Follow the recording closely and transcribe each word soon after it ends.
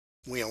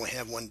we only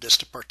have one disk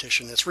to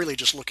partition. It's really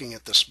just looking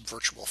at this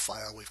virtual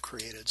file we've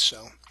created.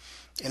 So,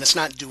 and it's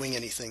not doing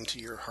anything to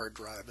your hard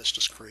drive. It's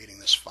just creating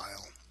this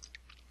file.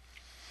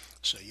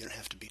 So you don't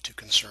have to be too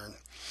concerned.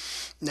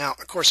 Now,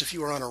 of course, if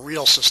you were on a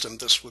real system,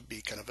 this would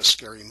be kind of a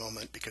scary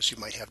moment because you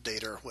might have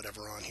data or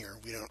whatever on here.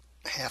 We don't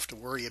have to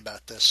worry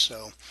about this.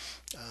 So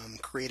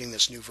creating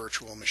this new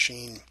virtual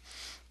machine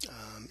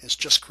is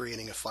just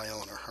creating a file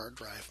on our hard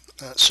drive.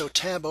 So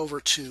tab over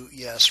to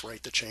yes,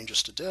 write the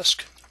changes to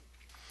disk.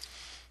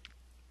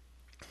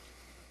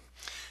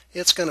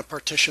 It's going to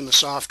partition the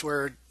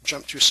software,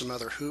 jump through some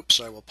other hoops.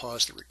 I will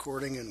pause the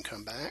recording and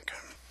come back.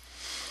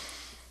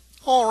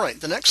 Alright,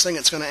 the next thing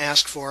it's going to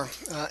ask for,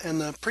 and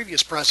the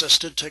previous process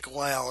did take a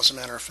while as a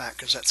matter of fact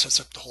because that sets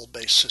up the whole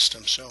base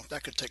system, so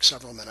that could take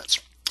several minutes.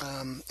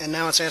 And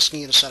now it's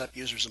asking you to set up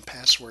users and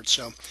passwords,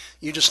 so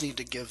you just need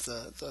to give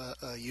the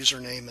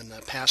username and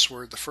the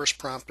password. The first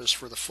prompt is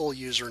for the full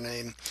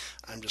username.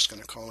 I'm just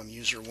going to call him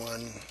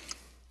user1.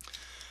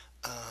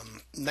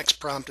 Next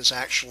prompt is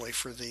actually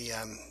for the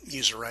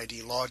user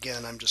ID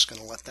login. I'm just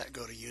going to let that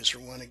go to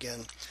user1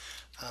 again.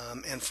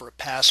 And for a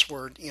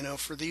password, you know,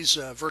 for these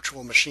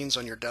virtual machines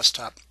on your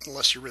desktop,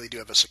 unless you really do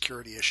have a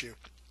security issue,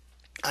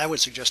 I would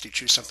suggest you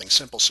choose something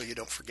simple so you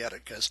don't forget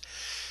it, because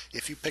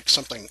if you pick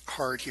something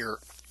hard here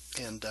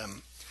and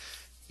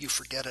you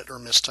forget it or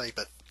mistype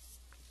it,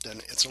 then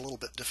it's a little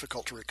bit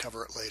difficult to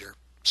recover it later.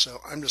 So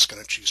I'm just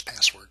going to choose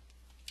password.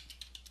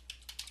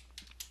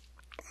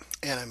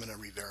 And I'm going to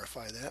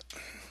re-verify that.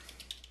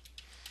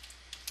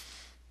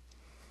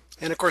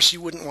 And of course, you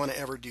wouldn't want to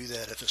ever do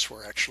that if this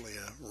were actually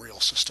a real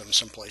system,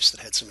 someplace that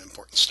had some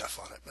important stuff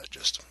on it. But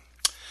just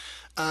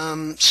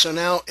so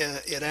now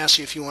it asks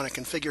you if you want to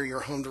configure your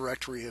home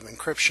directory of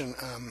encryption.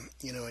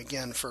 You know,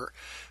 again, for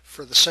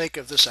the sake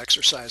of this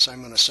exercise,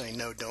 I'm going to say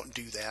no, don't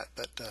do that.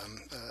 But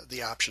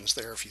the option's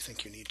there if you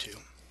think you need to.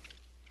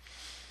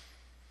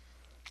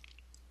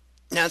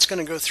 Now it's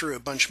going to go through a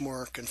bunch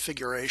more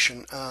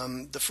configuration.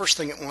 The first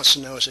thing it wants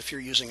to know is if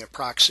you're using a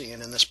proxy,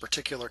 and in this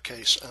particular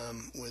case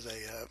with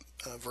a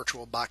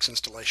VirtualBox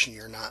installation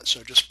you're not,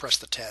 so just press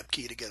the tab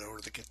key to get over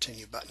to the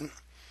continue button.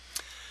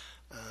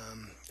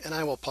 And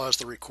I will pause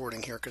the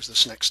recording here because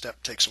this next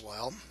step takes a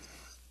while.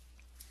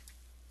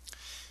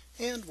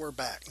 And we're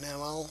back.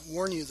 Now I'll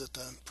warn you that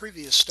the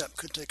previous step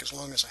could take as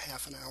long as a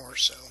half an hour or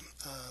so,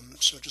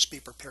 so just be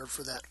prepared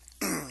for that.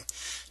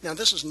 Now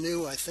this is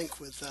new, I think,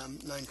 with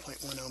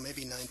 9.10,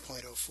 maybe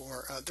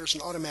 9.04. There's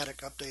an automatic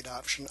update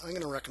option. I'm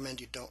going to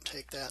recommend you don't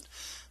take that.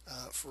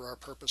 For our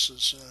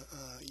purposes,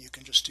 you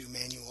can just do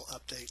manual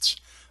updates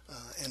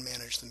and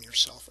manage them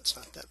yourself. It's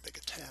not that big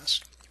a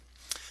task.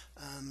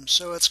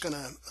 So it's going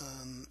to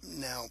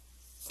now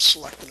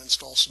select and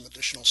install some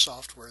additional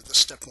software. This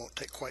step won't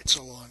take quite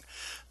so long.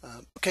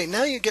 Okay,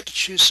 now you get to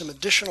choose some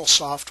additional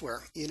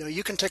software. You know,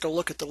 you can take a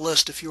look at the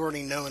list if you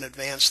already know in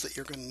advance that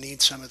you're going to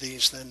need some of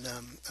these. Then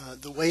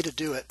the way to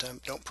do it,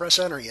 don't press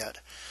enter yet.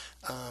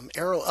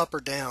 Arrow up or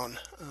down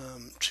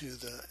to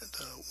the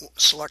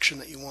selection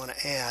that you want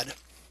to add.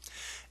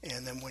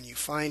 And then when you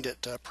find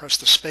it, press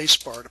the space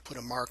bar to put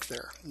a mark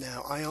there.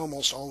 Now, I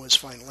almost always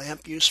find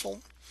LAMP useful.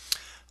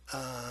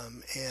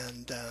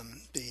 And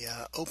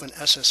the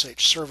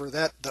OpenSSH server,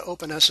 the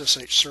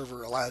OpenSSH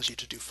server allows you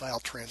to do file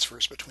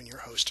transfers between your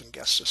host and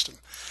guest system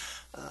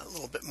a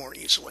little bit more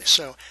easily.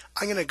 So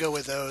I'm going to go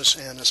with those,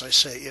 and as I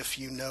say, if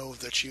you know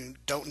that you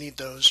don't need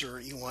those or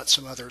you want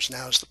some others,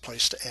 now is the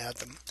place to add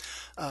them.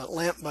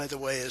 LAMP, by the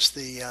way, is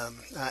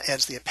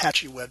adds the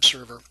Apache web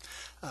server,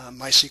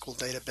 MySQL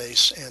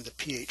database, and the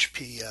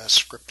PHP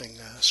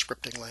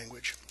scripting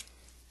language.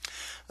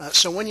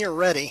 So when you're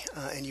ready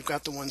and you've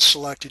got the one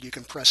selected, you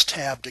can press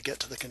tab to get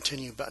to the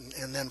continue button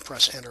and then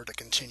press enter to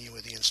continue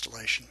with the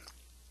installation.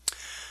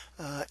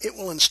 It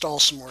will install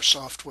some more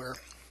software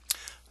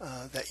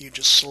that you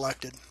just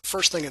selected.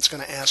 First thing it's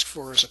going to ask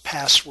for is a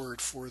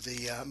password for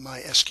the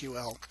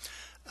MySQL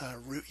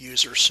root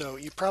user. So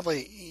you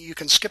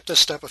can skip this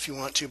step if you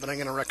want to, but I'm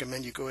going to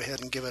recommend you go ahead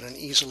and give it an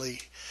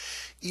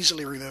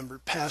easily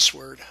remembered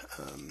password.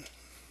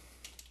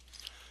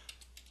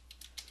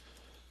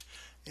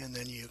 And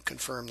then you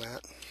confirm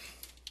that.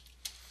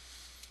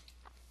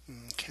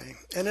 Okay,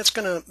 and it's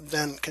going to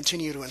then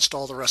continue to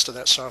install the rest of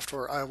that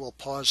software. I will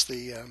pause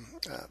the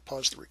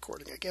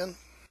recording again.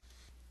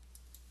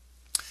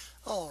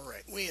 All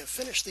right, we have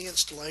finished the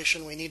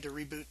installation. We need to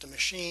reboot the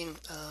machine.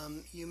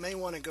 You may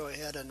want to go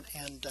ahead and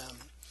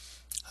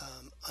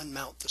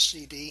unmount the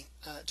CD.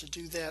 To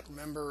do that,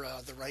 remember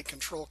the right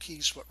control key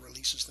is what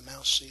releases the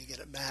mouse so you get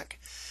it back.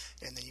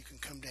 And then you can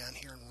come down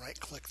here and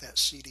right-click that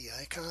CD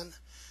icon.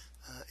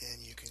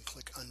 And you can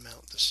click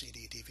unmount the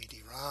CD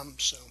DVD-ROM.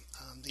 So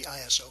the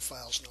ISO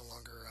file is no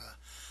longer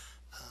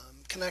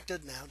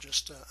connected. Now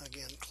just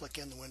again click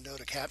in the window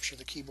to capture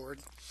the keyboard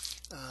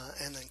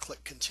and then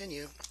click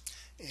continue,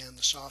 and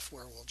the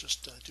software will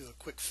just do a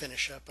quick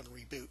finish up and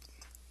reboot.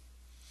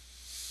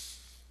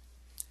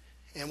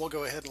 And we'll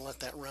go ahead and let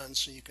that run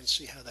so you can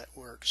see how that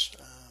works,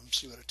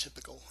 see what a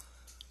typical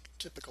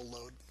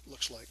load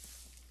looks like.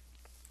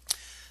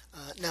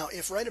 Now,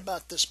 if right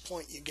about this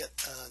point you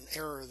get an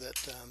error that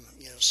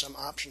some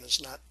option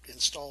is not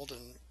installed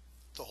and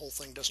the whole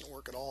thing doesn't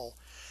work at all,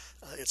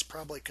 it's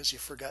probably because you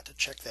forgot to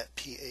check that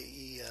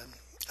PAE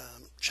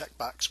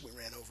checkbox we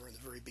ran over in the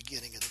very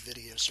beginning of the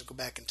video. So go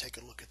back and take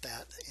a look at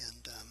that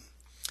and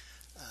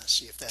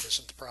see if that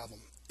isn't the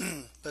problem.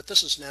 But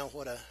this is now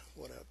what a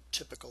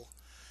typical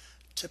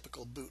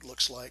boot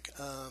looks like,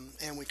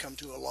 and we come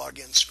to a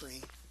login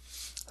screen.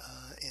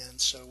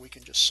 And so we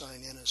can just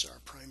sign in as our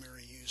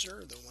primary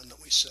user, the one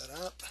that we set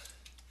up.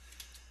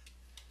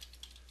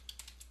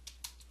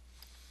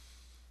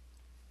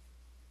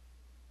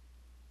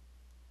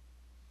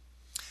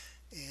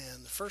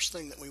 And the first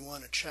thing that we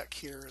want to check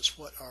here is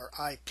what our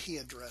IP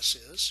address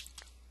is.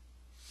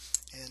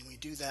 And we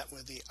do that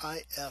with the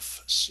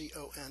ifconfig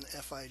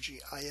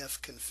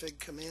config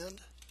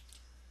command.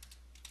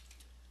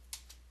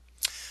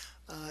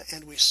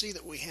 And we see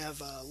that we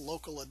have a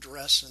local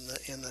address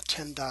in the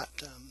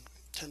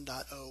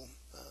 10.0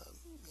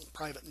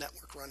 private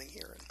network running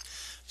here. And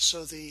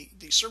so the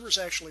server's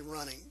actually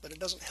running, but it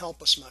doesn't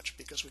help us much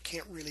because we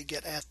can't really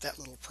get at that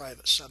little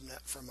private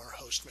subnet from our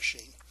host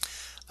machine.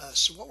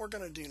 So what we're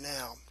going to do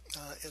now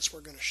is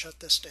we're going to shut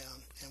this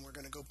down, and we're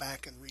going to go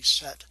back and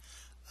reset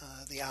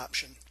the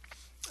option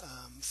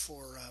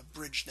for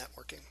bridge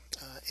networking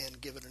and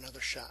give it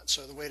another shot.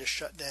 So the way to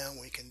shut down,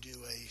 we can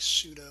do a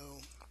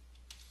sudo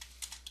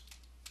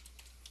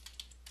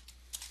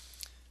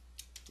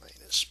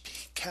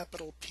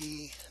capital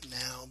P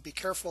now. Be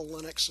careful,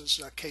 Linux is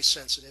case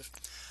sensitive,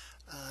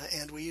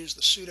 and we use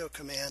the sudo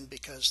command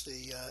because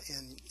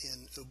in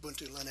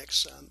Ubuntu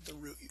Linux the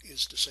root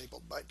is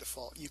disabled by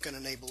default. You can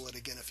enable it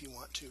again if you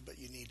want to, but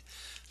you need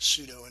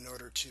sudo in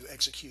order to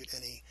execute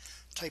any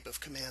type of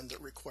command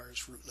that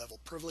requires root level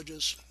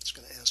privileges. It's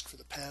going to ask for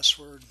the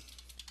password,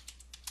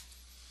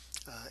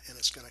 and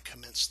it's going to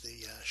commence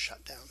the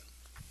shutdown.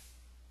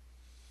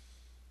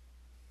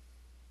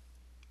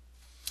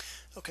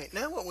 Okay,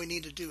 now what we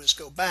need to do is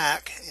go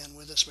back, and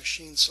with this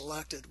machine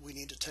selected, we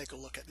need to take a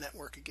look at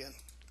network again.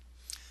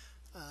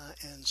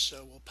 And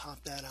so we'll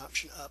pop that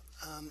option up.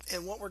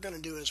 And what we're going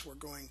to do is we're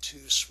going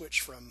to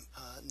switch from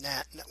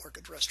NAT, network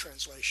address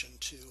translation,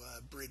 to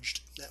bridged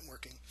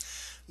networking.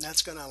 And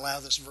that's going to allow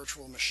this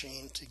virtual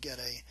machine to get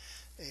an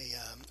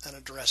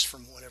address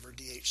from whatever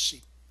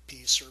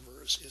DHCP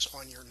server is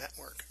on your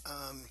network.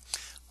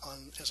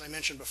 As I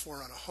mentioned before,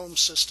 on a home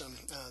system,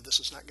 this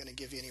is not going to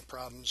give you any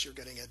problems. You're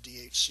getting a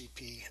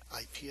DHCP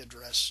IP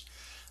address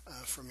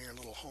from your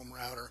little home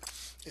router.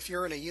 If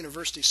you're in a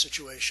university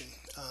situation,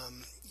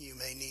 you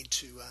may need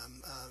to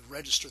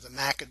register the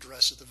MAC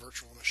address of the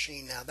virtual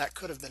machine. Now, that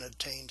could have been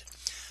obtained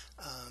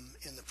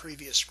in the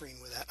previous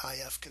screen with that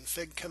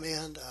ifconfig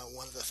command.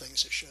 One of the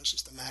things it shows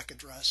is the MAC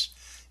address.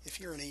 If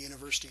you're in a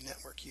university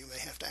network, you may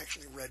have to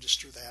actually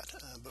register that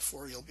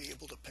before you'll be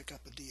able to pick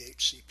up a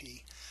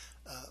DHCP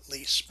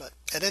lease. But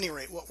at any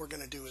rate, what we're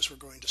going to do is we're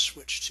going to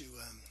switch to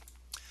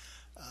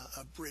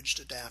a bridged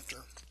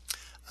adapter.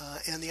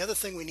 And the other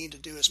thing we need to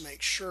do is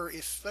make sure,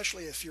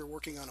 especially if you're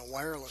working on a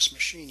wireless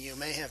machine, you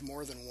may have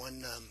more than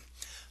one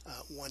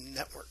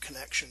network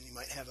connection. You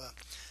might have a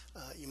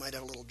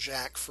little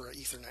jack for an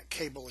Ethernet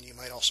cable, and you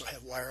might also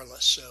have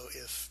wireless. So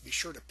be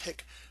sure to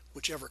pick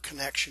whichever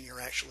connection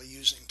you're actually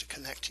using to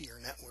connect to your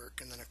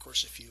network. And then, of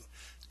course, if you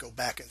go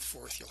back and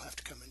forth, you'll have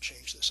to come and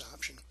change this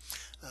option.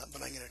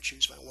 But I'm going to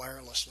choose my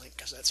wireless link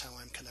because that's how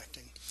I'm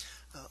connecting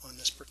on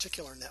this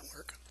particular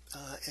network,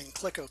 and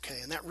click OK.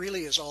 And that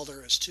really is all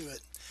there is to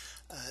it.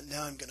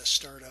 Now I'm going to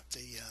start up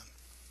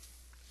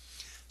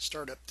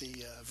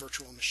the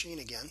virtual machine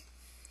again,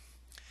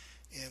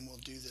 and we'll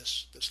do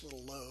this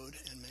little load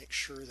and make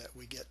sure that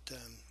we get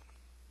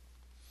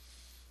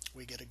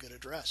a good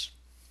address.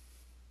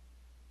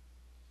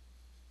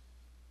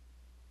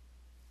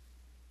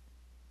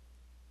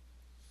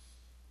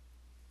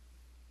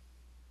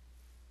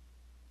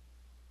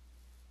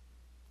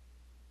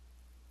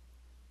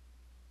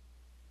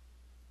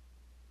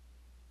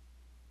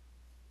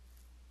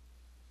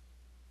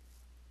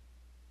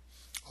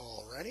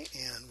 Alrighty,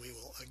 and we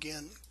will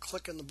again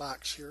click in the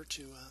box here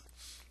to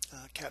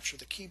capture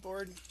the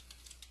keyboard.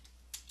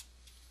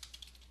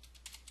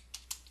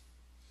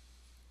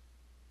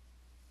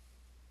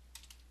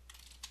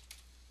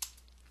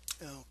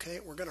 Okay,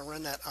 we're going to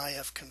run that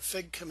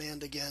ifconfig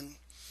command again,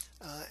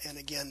 and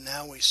again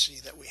now we see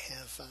that we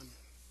have,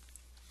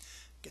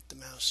 get the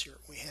mouse here,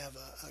 we have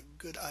a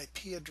good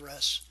IP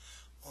address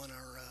on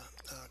our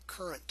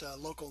current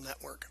local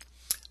network.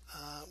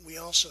 We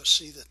also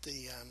see that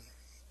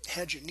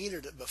had you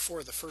needed it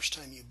before the first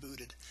time you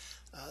booted,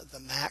 the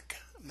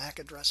MAC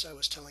address I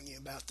was telling you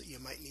about that you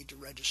might need to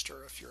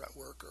register if you're at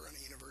work or in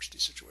a university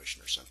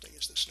situation or something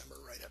is this number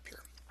right up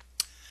here.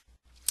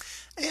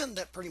 And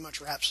that pretty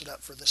much wraps it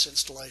up for this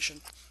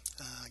installation.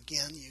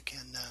 Again, you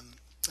can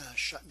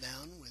shut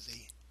down with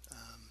the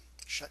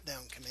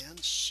shutdown command,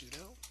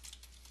 sudo.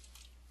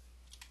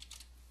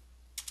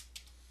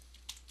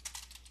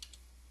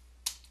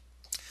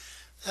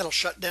 That'll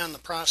shut down the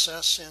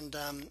process, and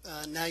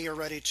now you're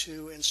ready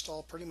to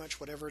install pretty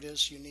much whatever it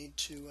is you need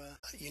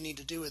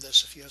to do with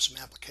this. If you have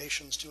some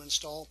applications to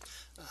install,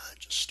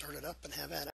 just start it up and have at it.